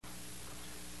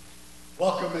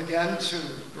Welcome again to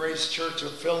Grace Church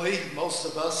of Philly. Most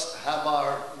of us have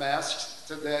our masks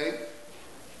today.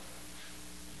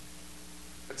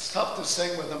 It's tough to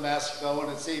sing with a mask though,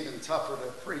 and it's even tougher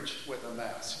to preach with a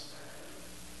mask.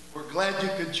 We're glad you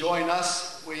could join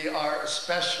us. We are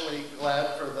especially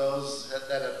glad for those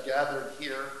that have gathered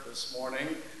here this morning.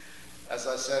 As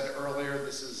I said earlier,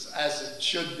 this is as it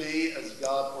should be, as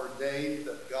God ordained,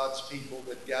 that God's people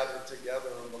would gather together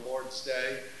on the Lord's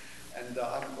Day. And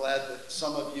I'm glad that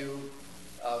some of you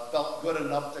felt good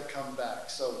enough to come back.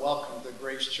 So welcome to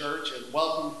Grace Church, and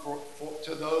welcome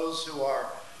to those who are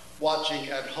watching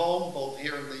at home, both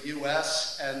here in the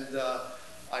U.S. and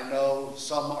I know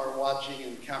some are watching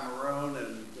in Cameroon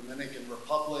and Dominican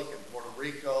Republic and Puerto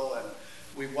Rico, and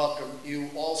we welcome you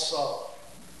also.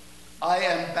 I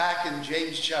am back in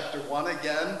James chapter 1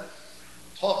 again,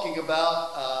 talking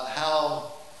about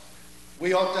how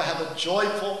we ought to have a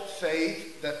joyful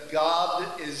faith that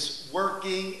God is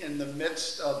working in the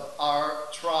midst of our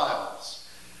trials.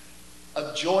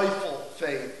 A joyful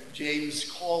faith, James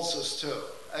calls us to.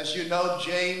 As you know,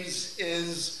 James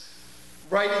is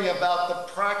writing about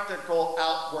the practical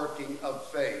outworking of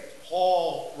faith.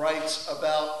 Paul writes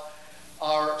about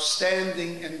our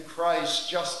standing in Christ,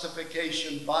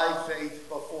 justification by faith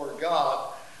before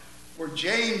God, where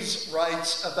James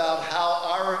writes about how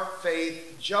our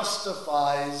faith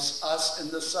justifies us in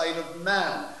the sight of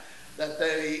men, that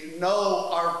they know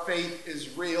our faith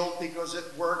is real because it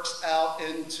works out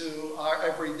into our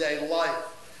everyday life.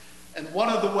 And one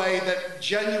of the ways that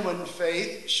genuine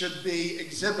faith should be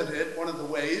exhibited, one of the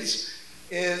ways,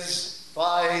 is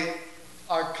by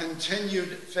our continued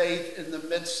faith in the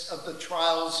midst of the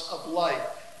trials of life.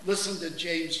 Listen to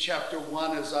James chapter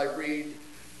 1 as I read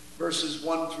verses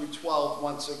 1 through 12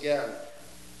 once again.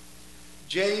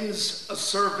 James, a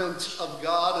servant of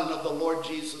God and of the Lord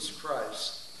Jesus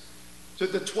Christ, to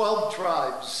the 12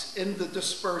 tribes in the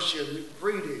dispersion,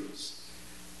 greetings.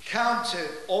 Count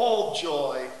it all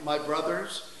joy, my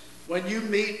brothers, when you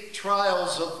meet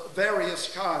trials of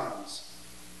various kinds,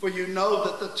 for you know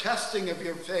that the testing of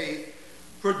your faith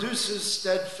produces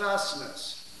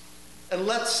steadfastness. And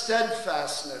let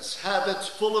steadfastness have its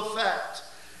full effect,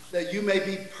 that you may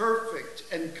be perfect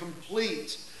and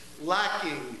complete,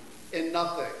 lacking in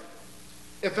nothing.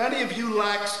 If any of you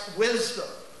lacks wisdom,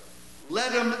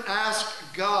 let him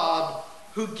ask God,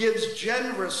 who gives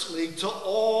generously to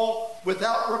all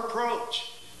without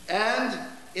reproach, and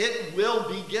it will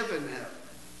be given him.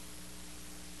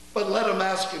 But let him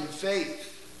ask in faith,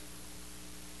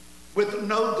 with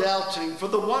no doubting, for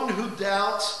the one who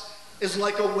doubts is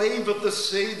like a wave of the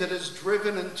sea that is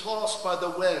driven and tossed by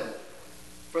the wind.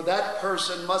 For that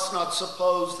person must not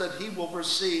suppose that he will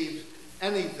receive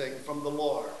anything from the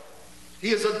Lord.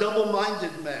 He is a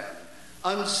double-minded man,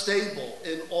 unstable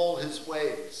in all his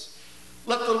ways.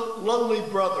 Let the lowly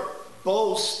brother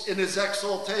boast in his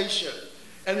exaltation,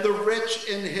 and the rich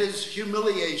in his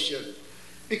humiliation,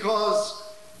 because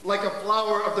like a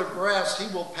flower of the grass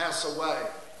he will pass away.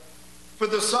 For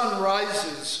the sun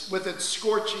rises with its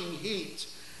scorching heat,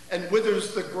 and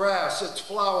withers the grass, its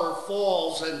flower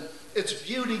falls, and its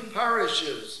beauty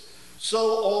perishes. So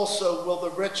also will the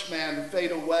rich man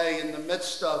fade away in the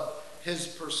midst of his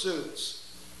pursuits.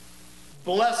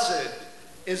 Blessed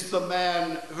is the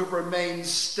man who remains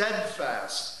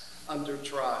steadfast under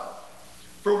trial.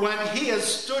 For when he has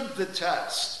stood the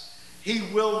test, he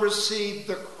will receive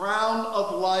the crown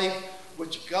of life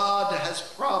which God has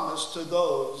promised to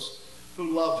those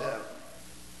who love him.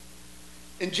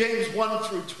 In James 1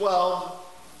 through 12,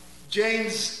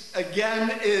 James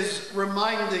again is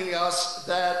reminding us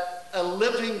that a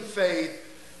living faith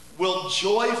will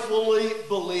joyfully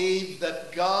believe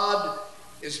that God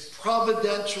is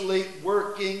providentially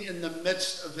working in the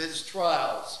midst of his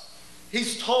trials.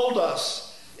 He's told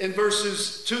us in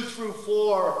verses 2 through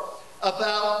 4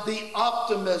 about the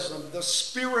optimism, the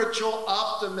spiritual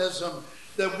optimism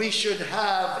that we should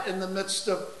have in the midst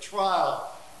of trial.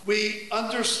 We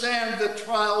understand that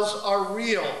trials are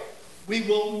real. We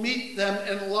will meet them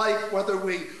in life whether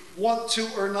we want to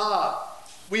or not.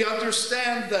 We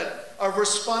understand that our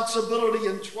responsibility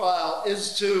in trial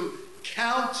is to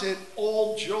count it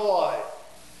all joy.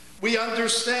 We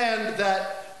understand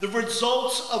that the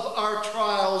results of our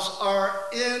trials are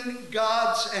in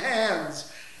God's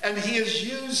hands, and he is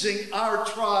using our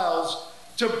trials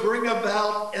to bring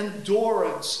about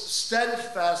endurance,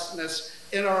 steadfastness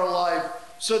in our life,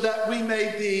 so that we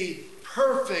may be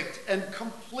perfect and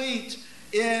complete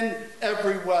in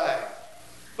every way.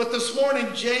 But this morning,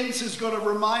 James is going to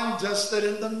remind us that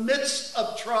in the midst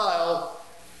of trial,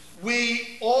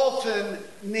 we often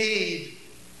need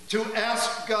to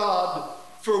ask God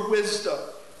for wisdom.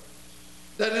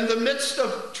 that in the midst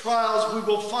of trials, we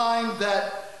will find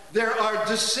that there are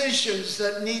decisions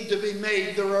that need to be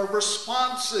made. There are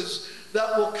responses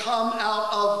that will come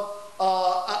out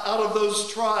of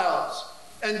those trials.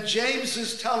 And James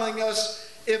is telling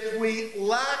us, if we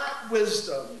lack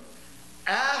wisdom,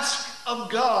 ask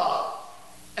of God.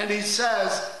 And he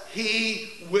says, he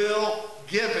will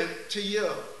give it to you.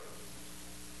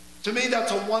 To me,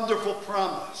 that's a wonderful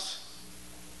promise.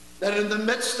 That in the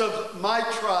midst of my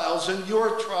trials and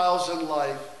your trials in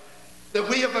life, that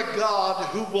we have a God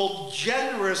who will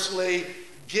generously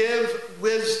give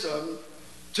wisdom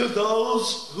to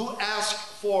those who ask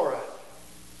for it.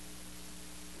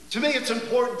 To me, it's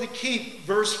important to keep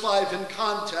verse 5 in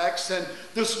context, and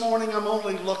this morning I'm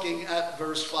only looking at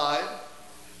verse 5.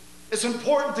 It's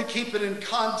important to keep it in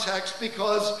context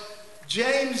because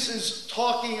James is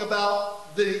talking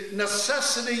about the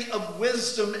necessity of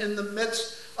wisdom in the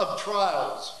midst of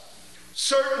trials.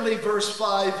 Certainly, verse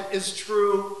 5 is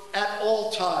true at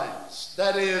all times.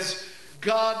 That is,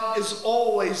 God is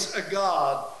always a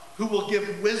God who will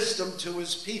give wisdom to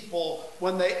his people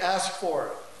when they ask for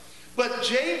it. But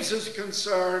James's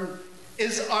concern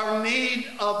is our need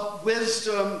of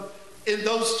wisdom in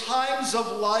those times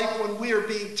of life when we are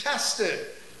being tested,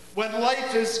 when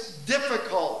life is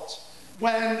difficult,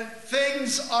 when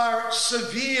things are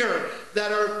severe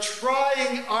that are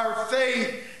trying our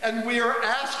faith, and we are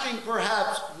asking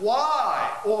perhaps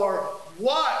why or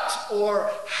what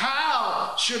or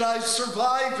how should I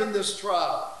survive in this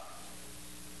trial?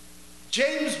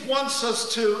 James wants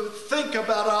us to think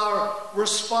about our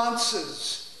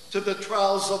responses to the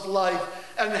trials of life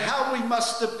and how we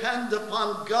must depend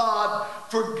upon God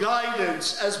for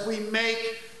guidance as we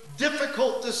make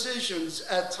difficult decisions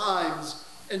at times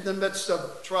in the midst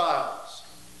of trials.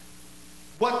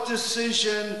 What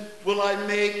decision will I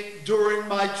make during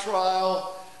my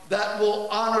trial that will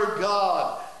honor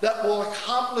God, that will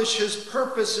accomplish his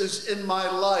purposes in my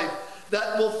life,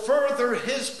 that will further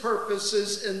his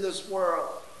purposes in this world?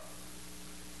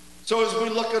 So as we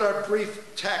look at our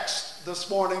brief text this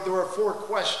morning, there are 4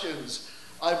 questions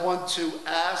I want to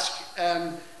ask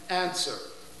and answer.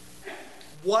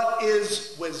 What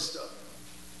is wisdom?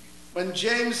 When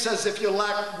James says if you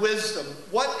lack wisdom,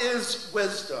 what is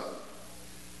wisdom?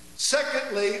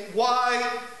 Secondly,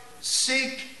 why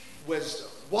seek wisdom?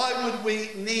 Why would we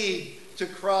need to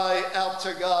cry out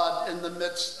to God in the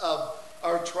midst of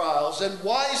our trials? And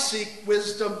why seek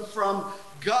wisdom from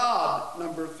God,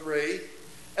 number 3?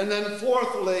 And then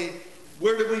fourthly,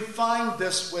 where do we find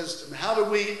this wisdom? How do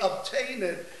we obtain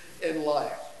it in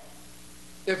life?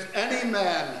 If any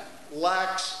man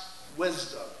lacks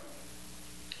wisdom,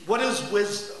 what is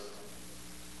wisdom?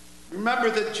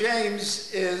 Remember that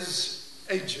James is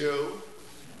a Jew,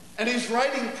 and he's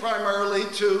writing primarily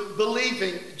to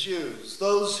believing Jews,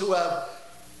 those who have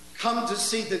come to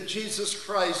see that Jesus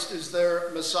Christ is their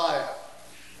Messiah.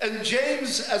 And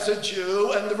James, as a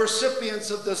Jew, and the recipients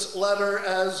of this letter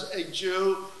as a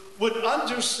Jew, would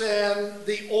understand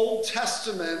the Old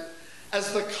Testament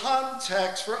as the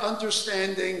context for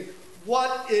understanding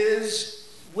what is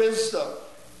wisdom.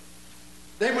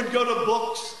 They would go to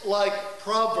books like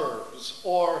Proverbs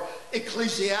or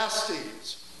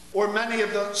Ecclesiastes or many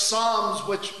of the Psalms,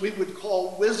 which we would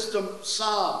call wisdom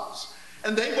Psalms.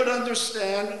 And they would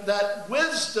understand that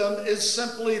wisdom is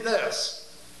simply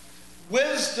this.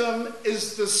 Wisdom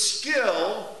is the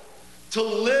skill to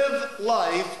live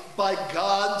life by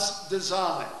God's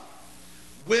design.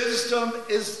 Wisdom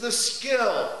is the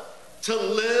skill to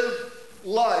live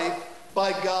life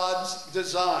by God's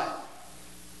design.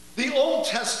 The Old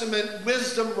Testament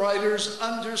wisdom writers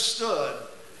understood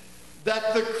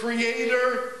that the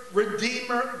Creator,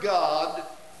 Redeemer God,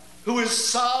 who is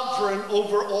sovereign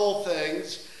over all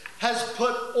things, has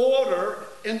put order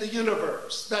in the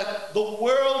universe. That the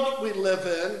world we live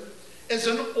in is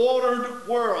an ordered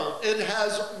world. It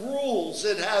has rules,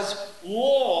 it has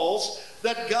laws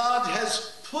that God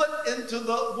has put into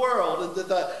the world, into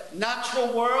the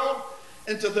natural world,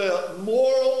 into the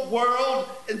moral world,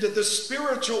 into the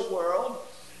spiritual world.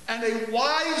 And a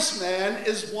wise man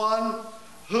is one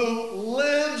who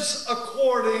lives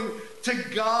according to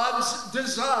God's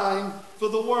design for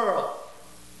the world.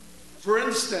 For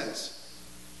instance,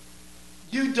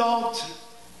 you don't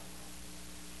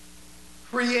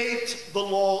create the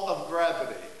law of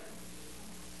gravity.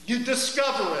 You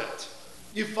discover it.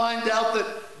 You find out that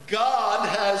God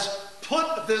has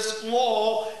put this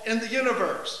law in the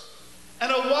universe.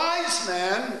 And a wise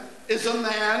man is a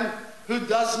man who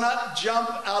does not jump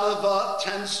out of a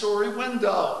 10-story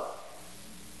window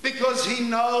because he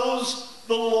knows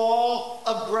the law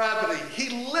of gravity.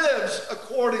 He lives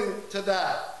according to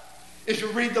that. If you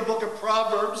read the book of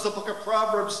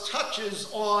Proverbs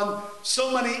touches on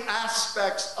so many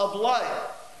aspects of life.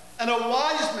 And a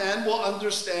wise man will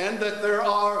understand that there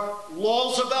are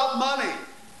laws about money.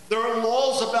 There are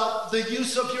laws about the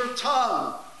use of your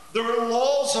tongue. There are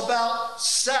laws about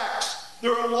sex.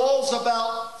 There are laws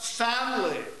about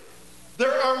family.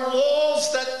 There are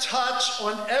laws that touch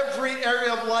on every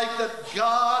area of life that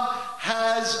God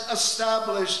has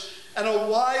established. And a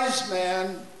wise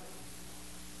man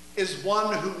is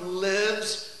one who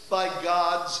lives by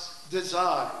God's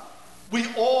design. We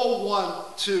all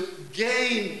want to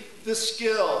gain the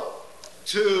skill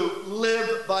to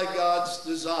live by God's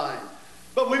design.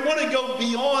 But we want to go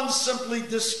beyond simply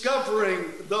discovering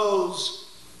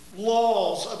those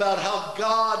laws about how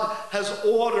God has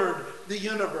ordered the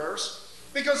universe,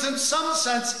 because in some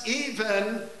sense,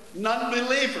 even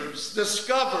non-believers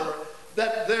discover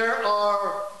that there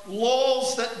are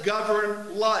laws that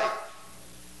govern life.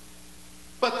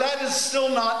 But that is still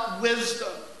not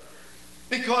wisdom,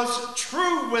 because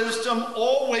true wisdom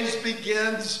always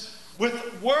begins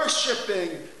with worshiping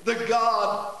the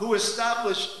God who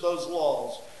established those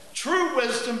laws. True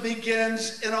wisdom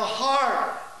begins in a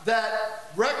heart that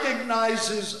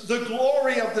recognizes the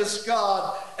glory of this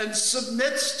God and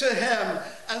submits to him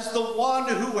as the one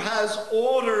who has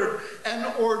ordered and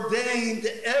ordained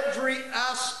every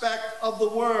aspect of the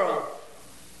world.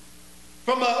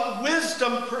 From a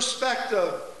wisdom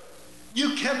perspective,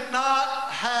 you cannot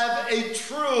have a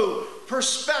true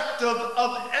perspective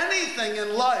of anything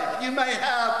in life. You may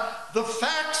have the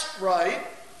facts right,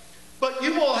 but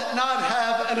you will not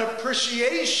have an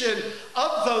appreciation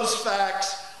of those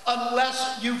facts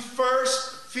unless you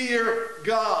first fear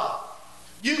God.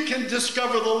 You can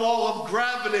discover the law of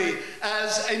gravity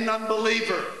as a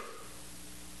non-believer.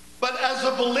 But as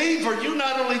a believer, you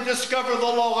not only discover the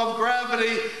law of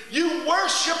gravity, you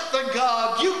worship the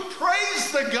God, you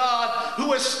praise the God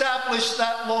who established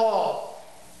that law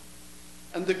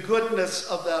and the goodness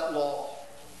of that law.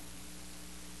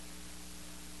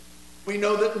 We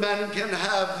know that men can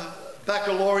have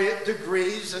baccalaureate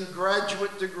degrees and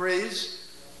graduate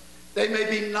degrees. They may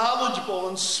be knowledgeable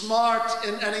and smart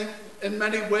in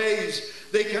many ways.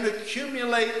 They can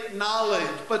accumulate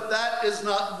knowledge, but that is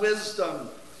not wisdom.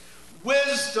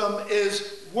 Wisdom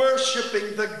is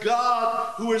worshiping the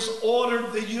God who has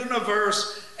ordered the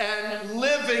universe and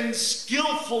living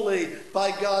skillfully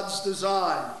by God's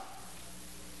design.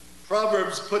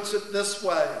 Proverbs puts it this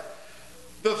way: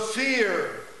 the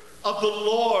fear of the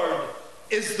Lord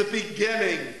is the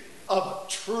beginning of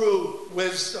true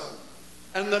wisdom,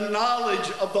 and the knowledge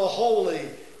of the holy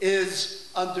is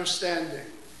understanding.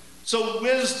 So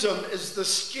wisdom is the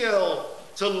skill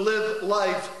to live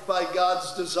life by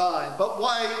God's design. But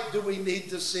why do we need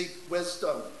to seek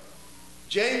wisdom?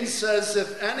 James says,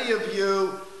 if any of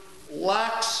you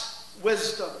lacks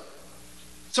wisdom.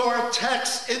 So our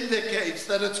text indicates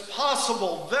that it's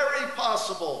possible, very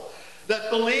possible,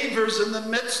 that believers in the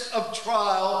midst of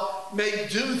trial may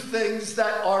do things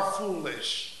that are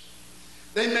foolish.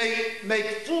 They may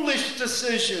make foolish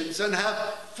decisions and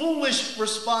have foolish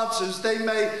responses. They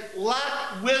may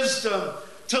lack wisdom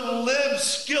to live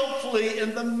skillfully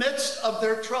in the midst of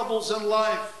their troubles in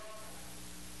life.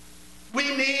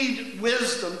 We need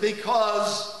wisdom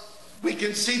because we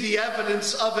can see the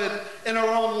evidence of it in our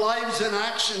own lives and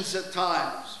actions at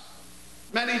times.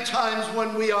 Many times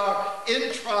when we are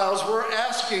in trials, we're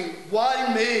asking,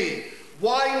 why me?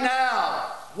 Why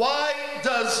now? Why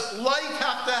does life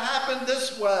have to happen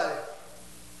this way?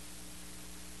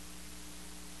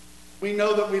 We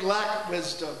know that we lack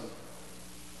wisdom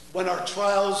when our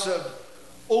trials have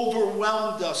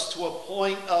overwhelmed us to a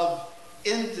point of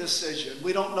indecision.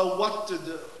 We don't know what to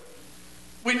do.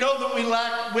 We know that we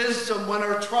lack wisdom when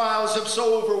our trials have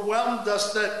so overwhelmed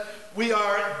us that we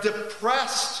are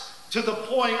depressed to the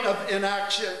point of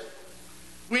inaction.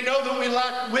 We know that we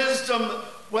lack wisdom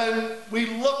when we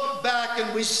look back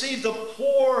and we see the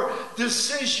poor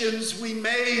decisions we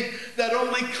made that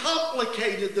only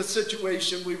complicated the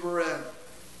situation we were in.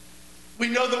 We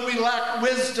know that we lack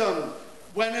wisdom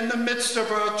when in the midst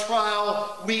of our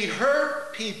trial we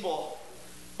hurt people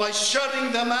by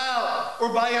shutting them out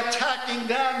or by attacking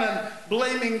them and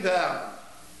blaming them.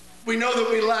 We know that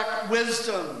we lack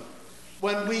wisdom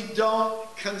when we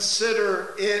don't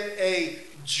consider it a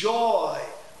joy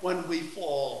when we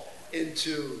fall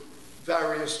into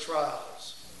various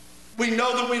trials. We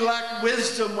know that we lack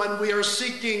wisdom when we are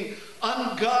seeking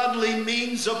ungodly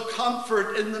means of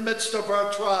comfort in the midst of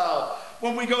our trial.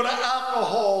 When we go to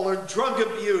alcohol or drug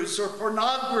abuse or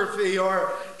pornography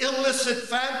or illicit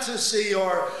fantasy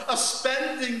or a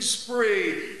spending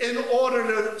spree in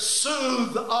order to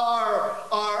soothe our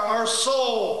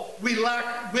soul, we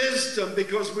lack wisdom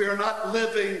because we are not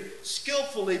living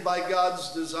skillfully by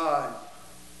God's design.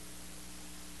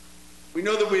 We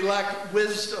know that we lack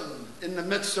wisdom in the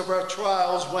midst of our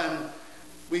trials when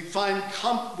we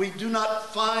do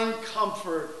not find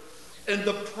comfort in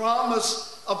the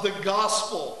promise of the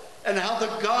gospel and how the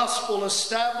gospel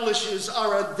establishes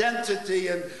our identity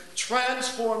and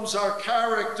transforms our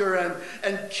character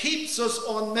and keeps us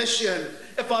on mission.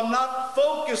 If I'm not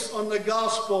focused on the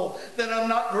gospel, then I'm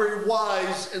not very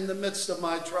wise in the midst of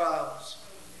my trials.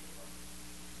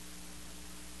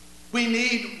 We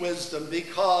need wisdom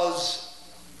because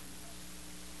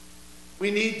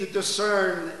we need to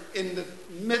discern in the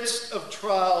midst of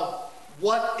trial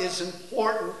what is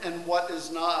important and what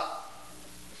is not.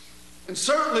 And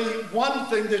certainly one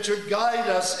thing that should guide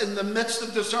us in the midst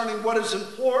of discerning what is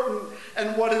important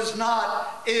and what is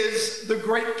not is the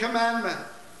great commandment.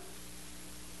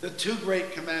 The two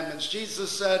great commandments. Jesus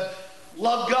said,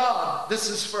 love God, this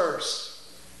is first.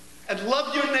 And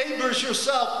love your neighbors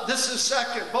yourself, this is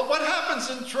second. But what happens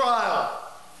in trial?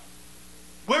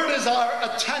 Where does our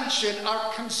attention,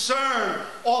 our concern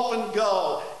often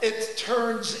go? It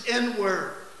turns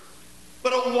inward.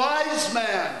 But a wise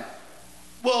man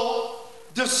will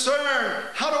discern,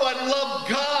 how do I love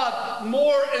God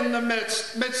more in the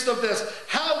midst of this?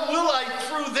 How will I,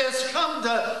 through this, come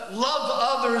to love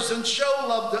others and show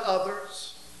love to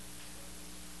others?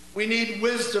 We need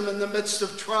wisdom in the midst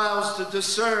of trials to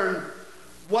discern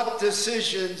what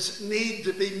decisions need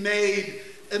to be made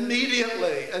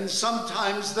immediately. And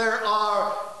sometimes there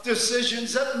are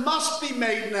decisions that must be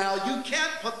made now. You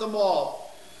can't put them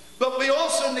off. But we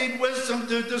also need wisdom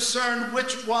to discern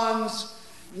which ones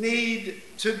need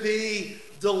to be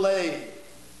delayed.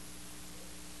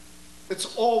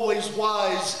 It's always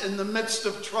wise in the midst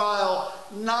of trial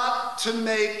not to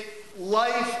make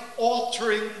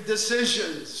life-altering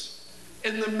decisions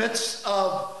in the midst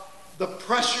of the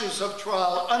pressures of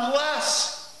trial,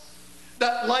 unless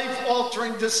that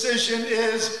life-altering decision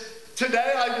is,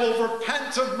 today I will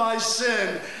repent of my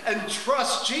sin and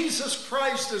trust Jesus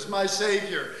Christ as my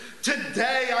Savior.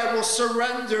 Today I will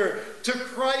surrender to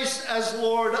Christ as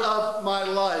Lord of my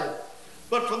life.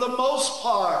 But for the most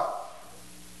part,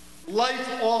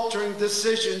 life-altering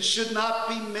decisions should not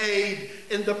be made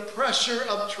in the pressure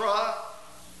of trial.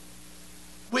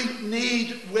 We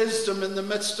need wisdom in the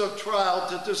midst of trial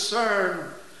to discern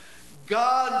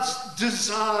God's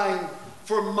design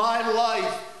for my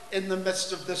life in the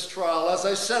midst of this trial. As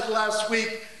I said last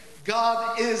week,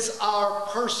 God is our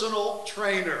personal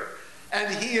trainer,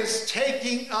 and He is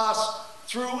taking us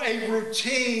through a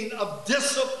routine of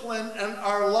discipline in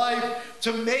our life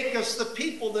to make us the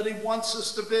people that He wants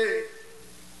us to be.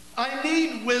 I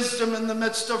need wisdom in the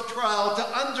midst of trial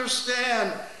to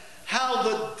understand how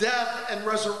the death and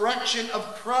resurrection of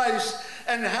Christ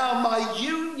and how my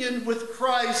union with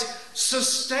Christ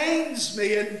sustains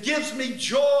me and gives me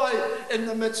joy in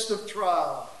the midst of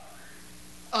trial.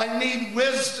 I need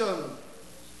wisdom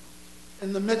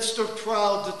in the midst of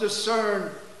trial to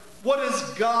discern, what is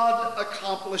God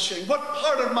accomplishing? What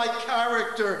part of my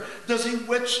character does He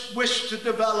wish to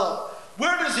develop?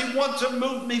 Where does He want to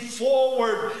move me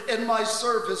forward in my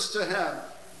service to Him?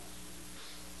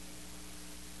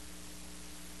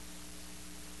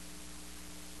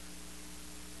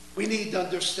 We need to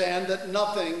understand that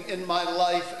nothing in my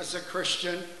life as a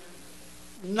Christian,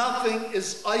 nothing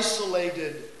is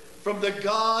isolated from the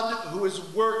God who is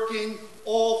working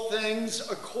all things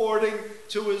according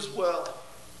to His will.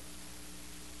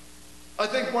 I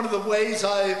think one of the ways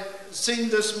I've seen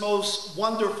this most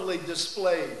wonderfully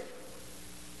displayed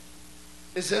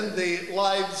is in the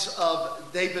lives of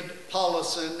David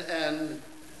Powlison and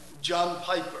John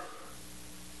Piper.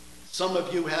 Some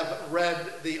of you have read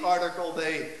the article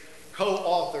they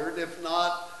co-authored. If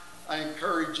not, I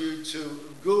encourage you to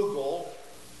Google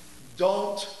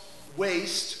 "Don't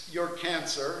Waste Your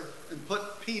Cancer" and put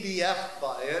PDF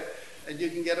by it, and you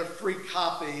can get a free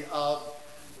copy of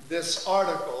this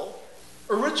article.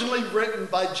 Originally written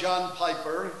by John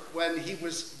Piper when he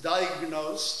was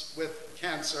diagnosed with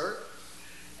cancer.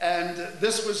 And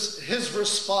this was his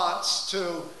response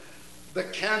to the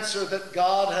cancer that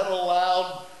God had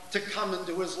allowed to come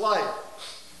into his life.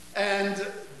 And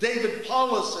David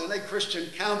Powlison, a Christian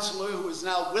counselor who is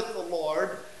now with the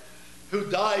Lord, who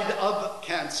died of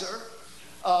cancer,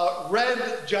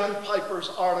 read John Piper's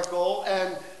article,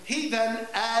 and he then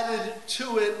added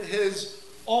to it his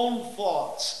own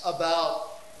thoughts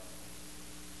about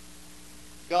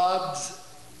God's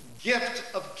gift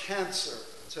of cancer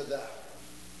to them.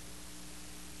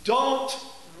 Don't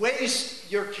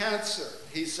waste your cancer,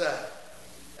 he said.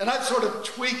 And I've sort of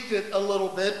tweaked it a little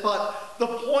bit, but the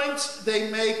points they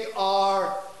make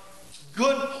are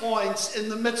good points in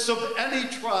the midst of any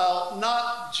trial,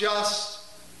 not just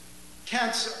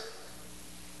cancer.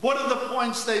 One of the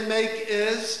points they make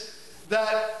is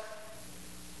that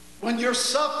when you're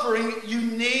suffering, you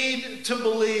need to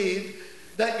believe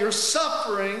that your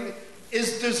suffering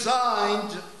is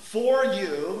designed for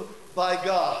you by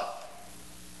God.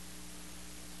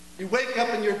 You wake up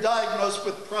and you're diagnosed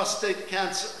with prostate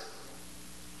cancer.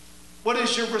 What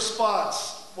is your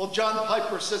response? Well, John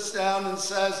Piper sits down and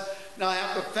says, now I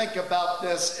have to think about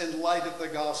this in light of the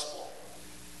gospel.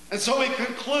 And so he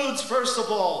concludes, first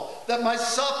of all, that my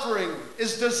suffering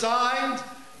is designed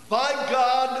by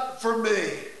God for me.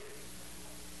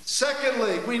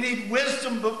 Secondly, we need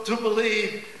wisdom to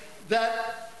believe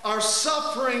that our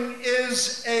suffering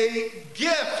is a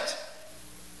gift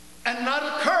and not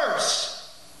a curse.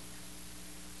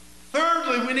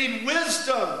 Thirdly, we need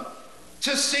wisdom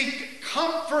to seek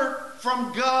comfort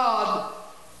from God.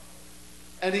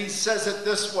 And he says it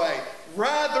this way,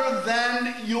 rather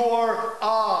than your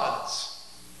odds.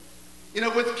 You know,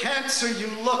 with cancer, you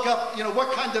look up,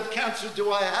 what kind of cancer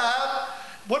do I have?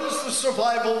 What is the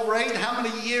survival rate? How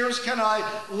many years can I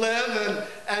live?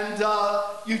 And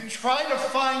you try to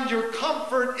find your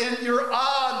comfort in your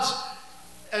odds.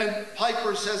 And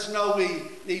Piper says, no, we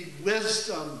need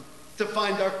wisdom to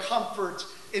find our comfort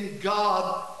in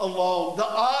God alone. The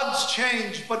odds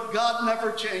change, but God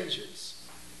never changes.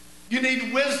 You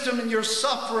need wisdom in your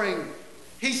suffering.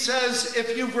 He says,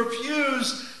 if you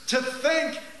refuse to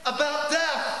think about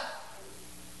death,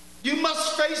 you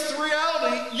must face the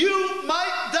reality. You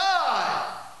might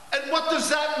die. And what does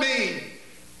that mean?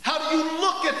 How do you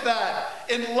look at that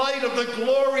in light of the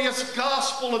glorious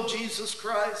gospel of Jesus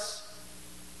Christ?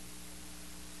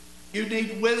 You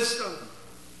need wisdom.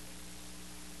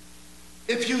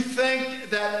 If you think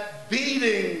that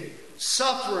beating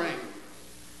suffering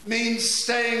means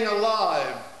staying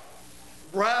alive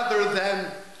rather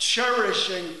than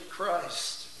cherishing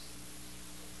Christ.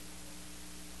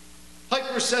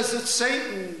 Piper says that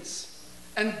Satan's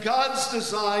and God's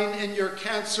design in your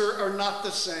cancer are not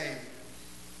the same.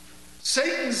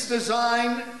 Satan's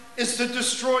design is to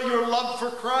destroy your love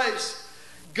for Christ.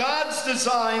 God's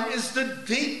design is to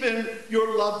deepen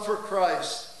your love for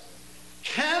Christ.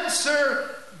 Cancer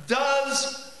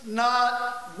does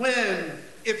not win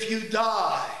if you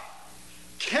die.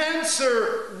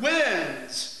 Cancer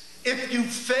wins if you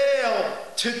fail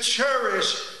to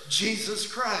cherish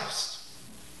Jesus Christ.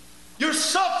 Your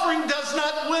suffering does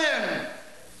not win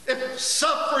if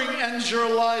suffering ends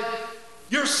your life.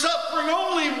 Your suffering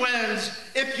only wins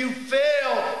if you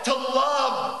fail to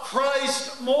love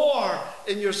Christ more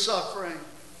in your suffering.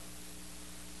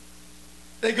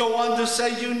 They go on to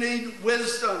say you need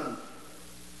wisdom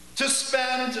to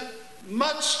spend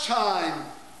much time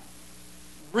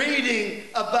reading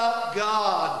about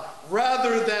God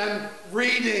rather than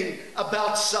reading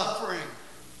about suffering.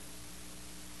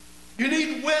 You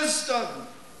need wisdom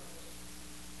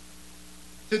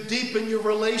to deepen your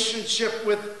relationship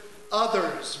with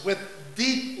others with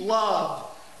deep love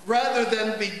rather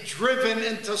than be driven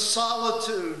into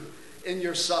solitude in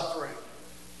your suffering.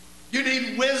 You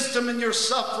need wisdom in your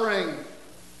suffering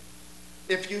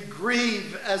if you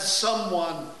grieve as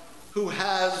someone who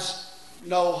has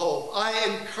no hope.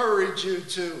 I encourage you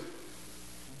to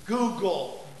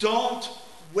Google, "Don't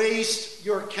waste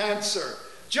your cancer."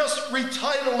 Just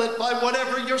retitle it by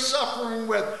whatever you're suffering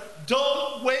with.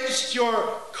 Don't waste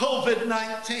your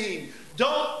COVID-19.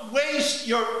 Don't waste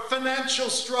your financial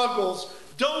struggles.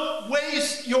 Don't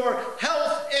waste your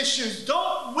health issues.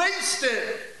 Don't waste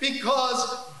it,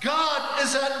 because God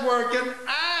is at work, and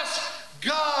ask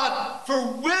God for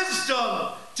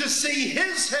wisdom to see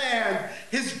his hand,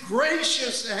 his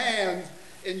gracious hand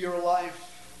in your life.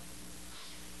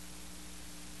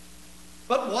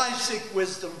 But why seek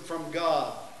wisdom from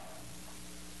God?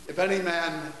 If any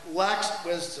man lacks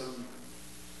wisdom,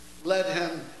 let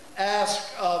him ask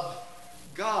of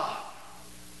God.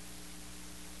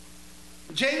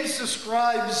 James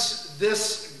describes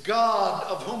this God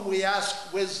of whom we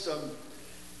ask wisdom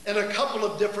in a couple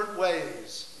of different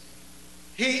ways.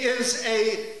 He is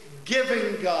a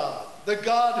giving God, the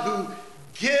God who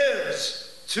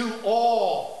gives to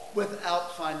all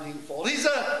without finding fault. He's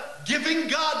a giving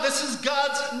God. This is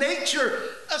God's nature,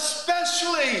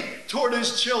 especially toward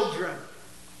his children.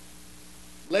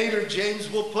 Later, James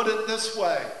will put it this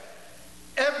way: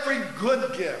 every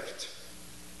good gift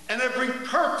and every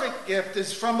perfect gift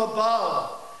is from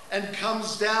above and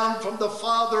comes down from the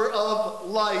Father of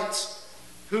lights,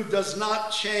 who does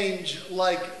not change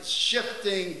like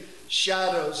shifting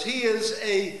shadows. He is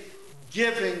a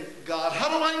giving God. How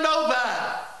do I know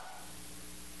that?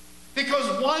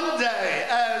 Because one day,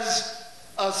 as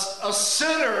a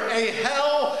sinner, a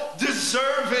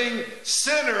hell-deserving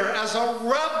sinner, as a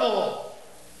rebel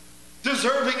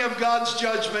deserving of God's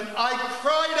judgment, I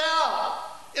cried out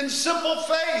in simple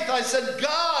faith. I said,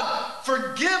 God,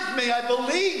 forgive me. I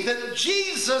believe that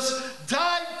Jesus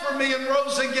died for me and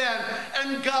rose again.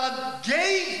 And God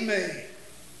gave me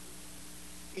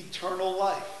eternal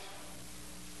life.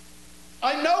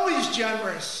 I know he's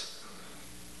generous.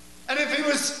 And if he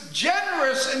was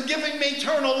generous in giving me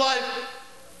eternal life,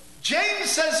 James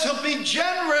says he'll be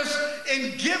generous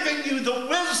in giving you the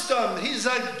wisdom. He's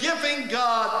a giving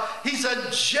God. He's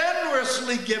a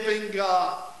generously giving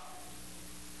God.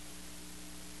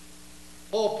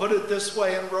 Paul put it this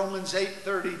way in Romans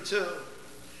 8:32.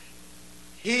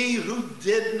 He who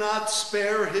did not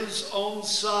spare his own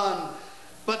son,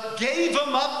 but gave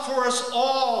him up for us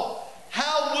all,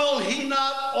 how will he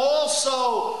not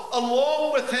also,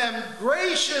 along with him,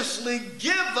 graciously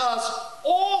give us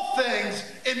all things,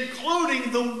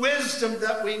 including the wisdom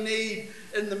that we need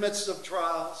in the midst of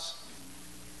trials?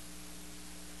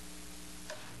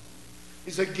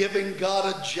 He's a giving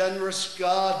God, a generous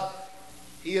God.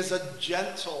 He is a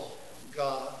gentle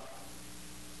God.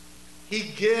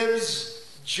 He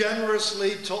gives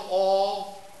generously to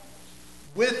all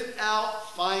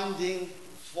without finding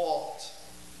fault.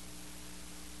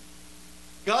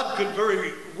 God could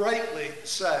very rightly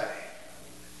say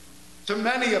to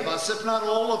many of us, if not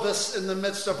all of us in the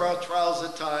midst of our trials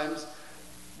at times,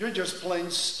 you're just plain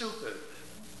stupid.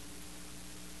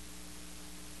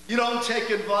 You don't take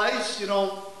advice, you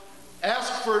don't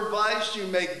ask for advice, you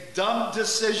make dumb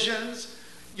decisions,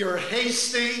 you're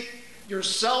hasty, you're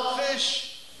selfish.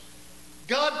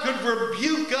 God could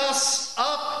rebuke us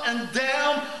up and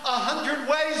down 100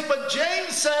 ways, but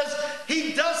James says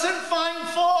he doesn't find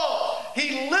fault.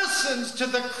 He listens to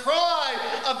the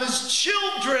cry of his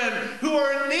children who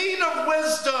are in need of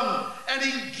wisdom, and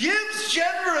he gives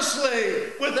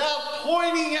generously without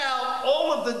pointing out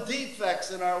all of the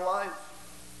defects in our life.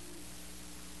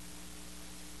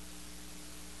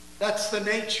 That's the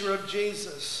nature of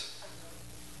Jesus.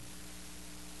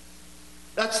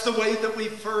 That's the way that we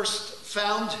first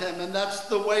found him, and that's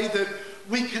the way that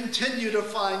we continue to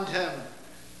find him.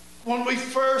 When we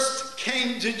first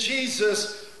came to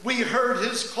Jesus, we heard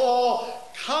his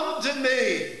call, "Come to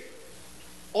me,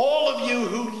 all of you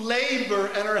who labor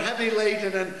and are heavy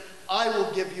laden, and I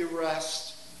will give you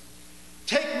rest.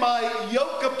 Take my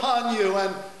yoke upon you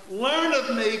and learn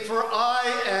of me, for I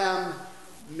am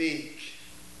meek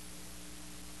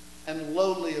and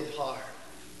lowly of heart."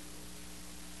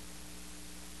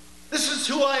 This is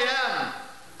who I am.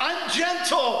 I'm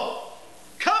gentle.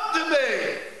 Come to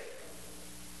me.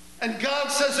 And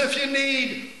God says, if you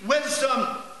need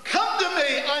wisdom, come to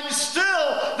me. I'm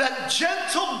still that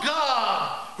gentle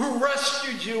God who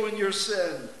rescued you in your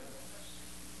sin.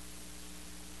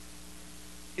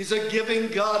 He's a giving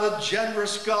God, a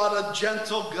generous God, a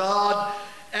gentle God,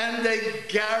 and a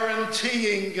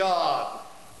guaranteeing God.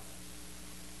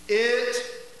 It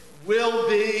will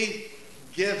be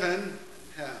given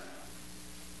him.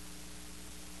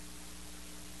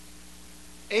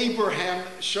 Abraham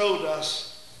showed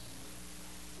us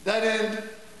that in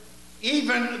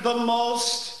even the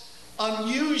most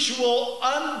unusual,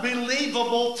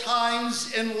 unbelievable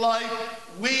times in life,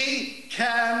 we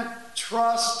can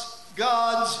trust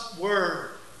God's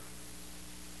word.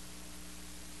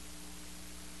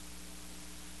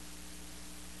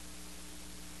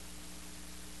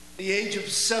 At the age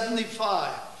of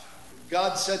 75,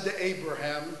 God said to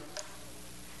Abraham,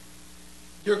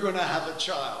 "You're going to have a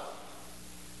child."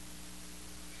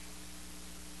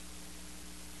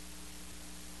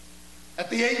 At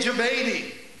the age of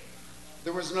 80,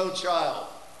 there was no child.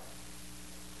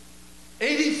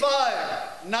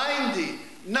 85, 90,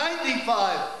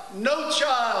 95, no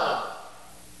child.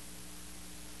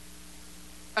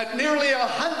 At nearly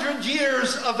 100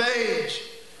 years of age,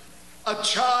 a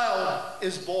child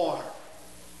is born.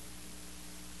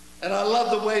 And I love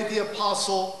the way the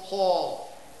Apostle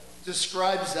Paul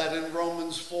describes that in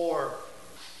Romans 4.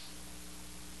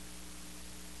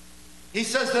 He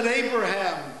says that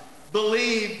Abraham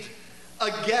believed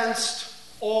against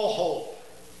all hope.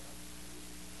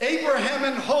 Abraham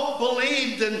in hope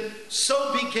believed and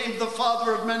so became the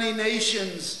father of many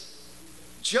nations.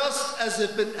 Just as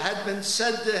it had been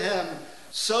said to him,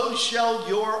 so shall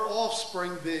your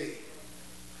offspring be.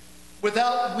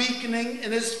 Without weakening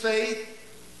in his faith,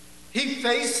 he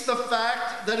faced the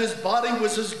fact that his body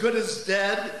was as good as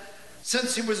dead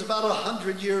since he was about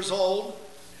 100 years old,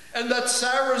 and that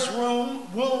Sarah's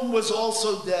womb was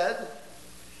also dead.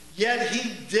 Yet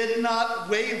he did not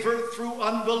waver through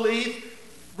unbelief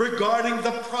regarding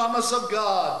the promise of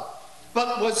God,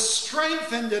 but was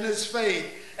strengthened in his faith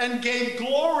and gave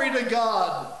glory to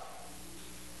God,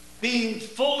 being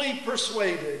fully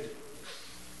persuaded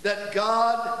that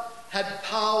God had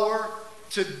power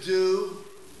to do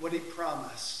what he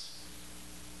promised.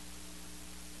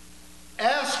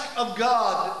 Ask of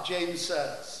God, James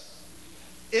says.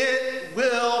 It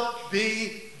will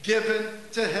be given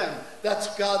to him.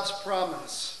 That's God's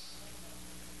promise.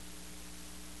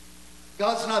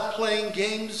 God's not playing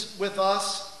games with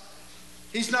us.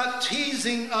 He's not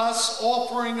teasing us,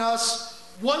 offering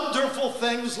us wonderful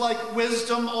things like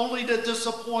wisdom only to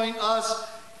disappoint us.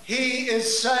 He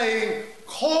is saying,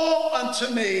 call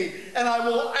unto me, and I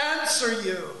will answer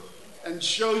you and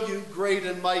show you great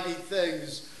and mighty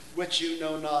things which you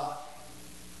know not.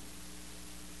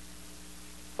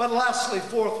 But lastly,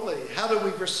 fourthly, how do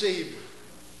we receive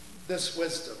this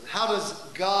wisdom? How does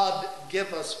God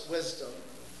give us wisdom?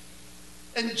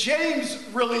 And James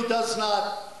really does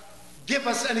not give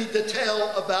us any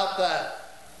detail about that.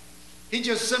 He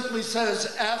just simply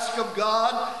says, ask of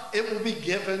God, it will be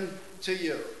given to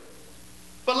you.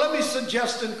 But let me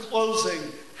suggest in closing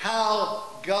how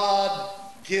God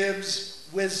gives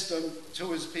wisdom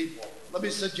to his people. Let me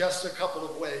suggest a couple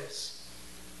of ways.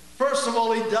 First of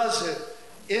all, he does it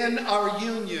in our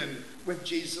union with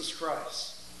Jesus Christ.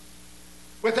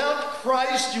 Without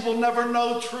Christ, you will never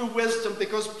know true wisdom,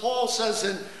 because Paul says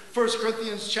in 1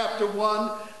 Corinthians chapter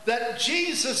 1 that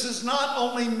Jesus is not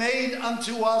only made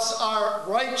unto us our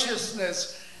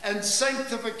righteousness and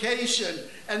sanctification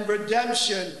and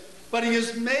redemption, but he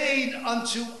is made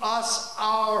unto us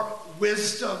our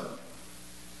wisdom.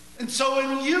 And so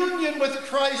in union with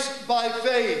Christ by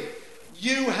faith,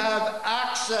 you have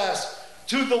access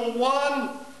to the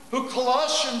one who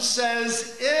Colossians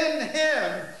says in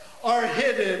him are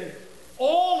hidden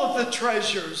all of the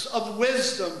treasures of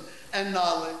wisdom and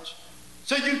knowledge.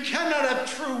 So you cannot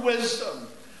have true wisdom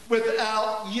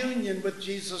without union with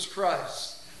Jesus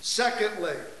Christ.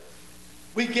 Secondly,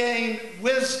 we gain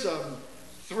wisdom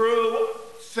through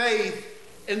faith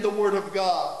in the Word of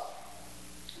God.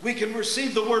 We can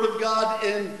receive the Word of God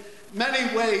in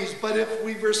many ways, but if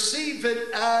we receive it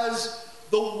as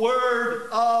the Word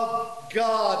of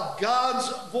God,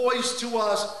 God's voice to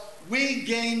us, we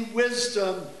gain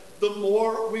wisdom the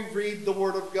more we read the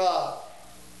Word of God.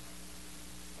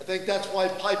 I think that's why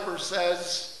Piper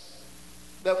says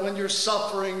that when you're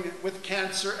suffering with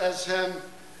cancer as him,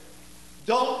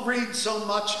 don't read so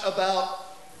much about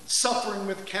suffering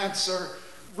with cancer.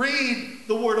 Read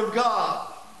the Word of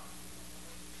God.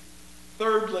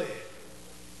 Thirdly,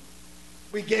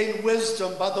 we gain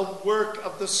wisdom by the work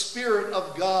of the Spirit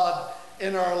of God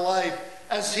in our life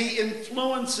as he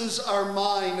influences our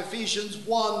mind. Ephesians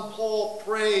 1, Paul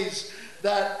prays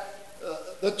that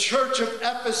the church of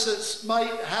Ephesus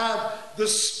might have the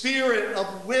spirit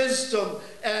of wisdom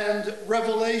and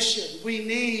revelation. We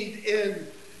need, in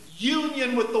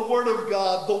union with the Word of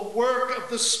God, the work of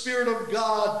the Spirit of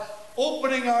God,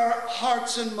 opening our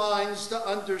hearts and minds to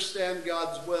understand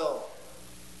God's will.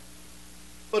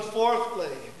 But fourthly,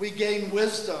 we gain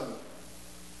wisdom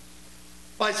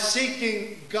by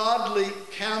seeking godly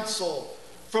counsel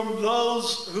from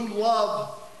those who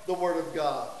love the Word of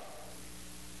God.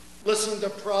 Listen to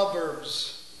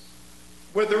Proverbs.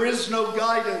 Where there is no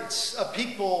guidance, a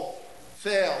people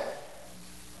fail.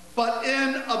 But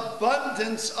in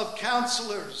abundance of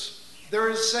counselors, there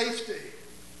is safety.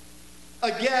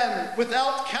 Again,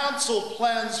 without counsel,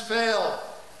 plans fail.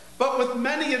 But with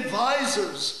many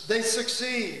advisors, they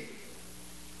succeed.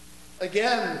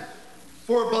 Again,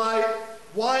 for by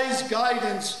wise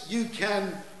guidance you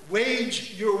can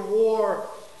wage your war,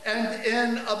 and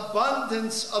in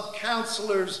abundance of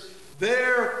counselors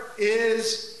there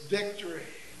is victory.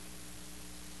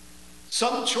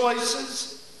 Some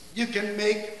choices you can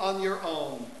make on your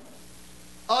own.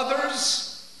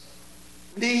 Others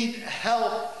need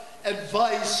help,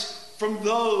 advice from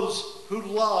those who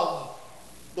love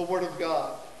the Word of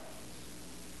God.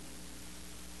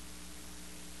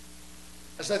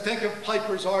 As I think of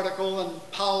Piper's article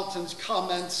and Powelton's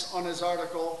comments on his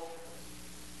article,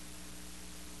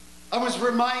 I was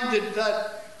reminded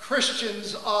that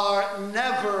Christians are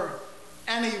never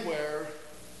anywhere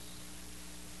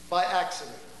by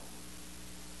accident.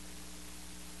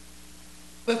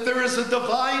 That there is a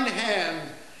divine hand,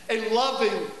 a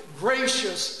loving,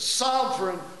 gracious,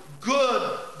 sovereign,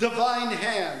 good, divine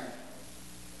hand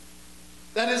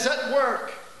that is at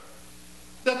work.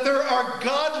 That there are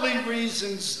godly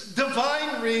reasons,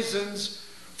 divine reasons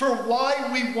for why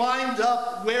we wind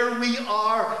up where we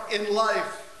are in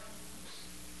life.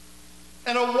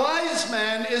 And a wise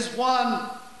man is one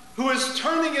who is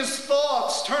turning his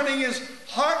thoughts, turning his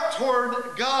heart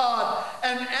toward God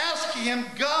and asking him,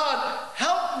 God,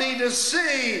 help me to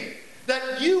see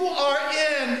that you are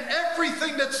in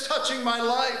everything that's touching my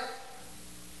life.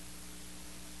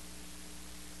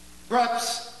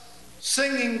 Perhaps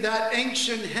singing that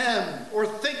ancient hymn or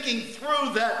thinking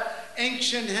through that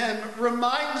ancient hymn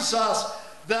reminds us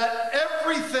that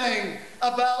everything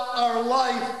about our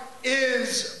life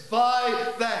is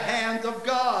by the hand of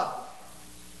God.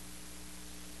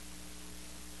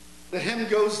 The hymn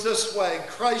goes this way: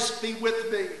 Christ be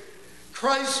with me,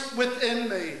 Christ within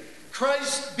me,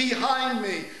 Christ behind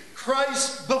me,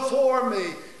 Christ before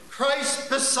me, Christ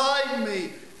beside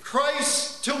me,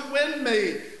 Christ to win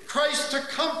me, Christ to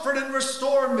comfort and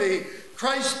restore me,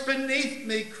 Christ beneath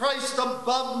me, Christ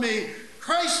above me,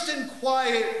 Christ in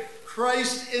quiet,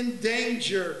 Christ in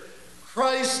danger,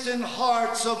 Christ in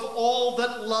hearts of all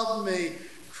that love me,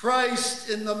 Christ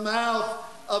in the mouth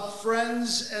of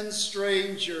friends and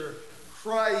stranger,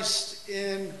 Christ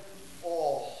in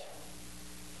all.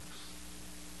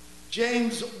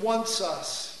 James wants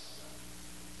us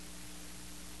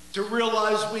to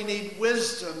realize we need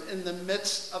wisdom in the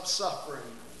midst of suffering.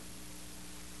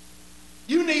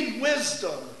 You need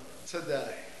wisdom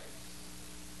today.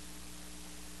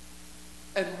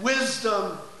 And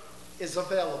wisdom is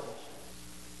available.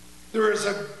 There is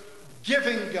a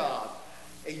giving God,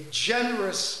 a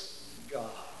generous God,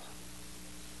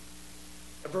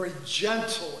 a very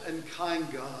gentle and kind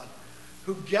God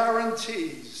who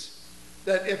guarantees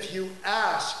that if you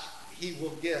ask, he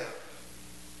will give.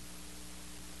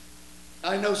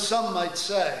 I know some might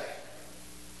say,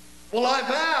 well, I've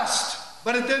asked,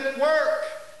 but it didn't work.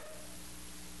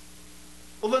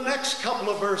 Well, the next couple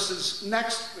of verses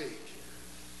next week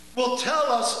will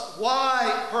tell us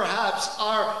why perhaps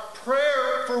our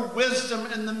prayer for wisdom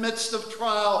in the midst of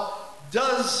trial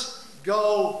does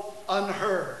go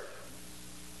unheard.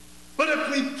 But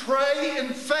if we pray in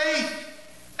faith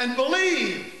and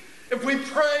believe, if we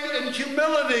pray in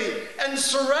humility and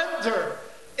surrender,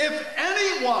 if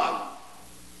anyone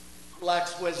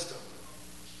lacks wisdom,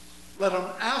 let him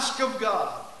ask of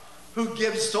God, who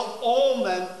gives to all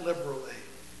men liberally.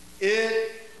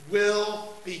 It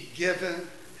will be given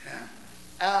him.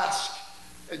 Ask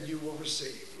and you will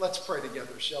receive. Let's pray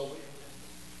together, shall we?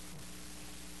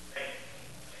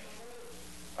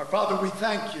 Our Father, we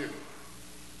thank you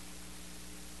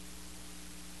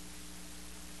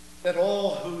that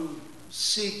all who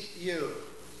seek you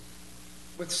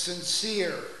with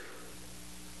sincere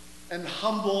and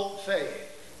humble faith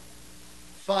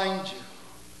find you.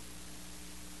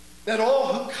 That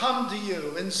all who come to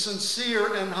you in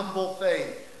sincere and humble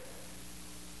faith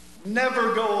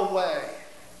never go away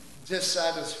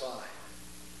dissatisfied.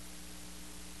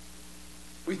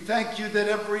 We thank you that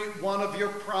every one of your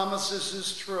promises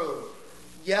is true.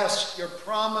 Yes, your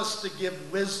promise to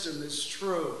give wisdom is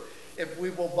true if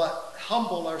we will but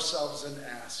humble ourselves and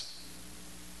ask.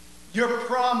 Your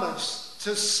promise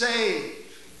to save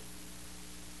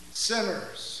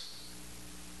sinners,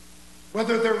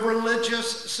 whether they're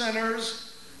religious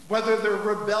sinners, whether they're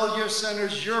rebellious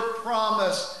sinners, your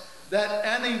promise that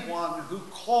anyone who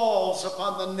calls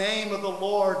upon the name of the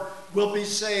Lord will be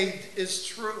saved is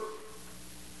true.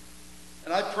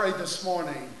 And I pray this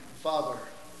morning, Father,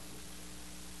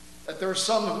 that there are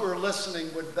some who are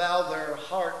listening would bow their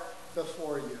heart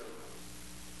before you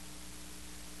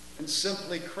and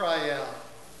simply cry out,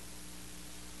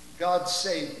 God,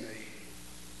 save me.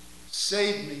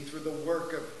 Save me through the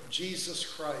work of Jesus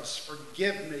Christ.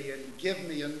 Forgive me and give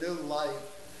me a new life.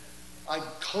 I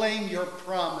claim your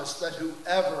promise that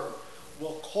whoever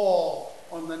will call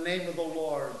on the name of the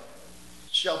Lord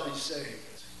shall be saved.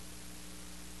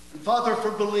 And Father,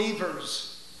 for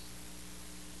believers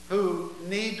who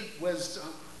need wisdom,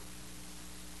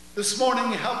 this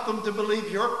morning help them to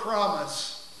believe your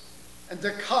promise and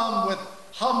to come with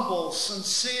humble,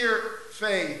 sincere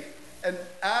faith and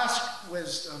ask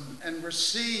wisdom and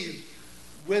receive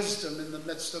wisdom in the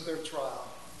midst of their trial.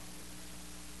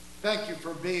 Thank you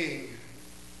for being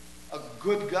a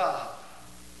good God,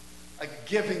 a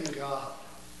giving God,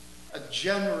 a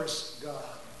generous God,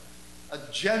 a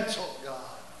gentle God,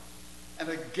 and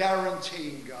a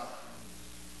guaranteeing God.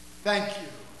 Thank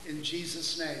you in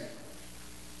Jesus' name.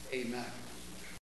 Amen.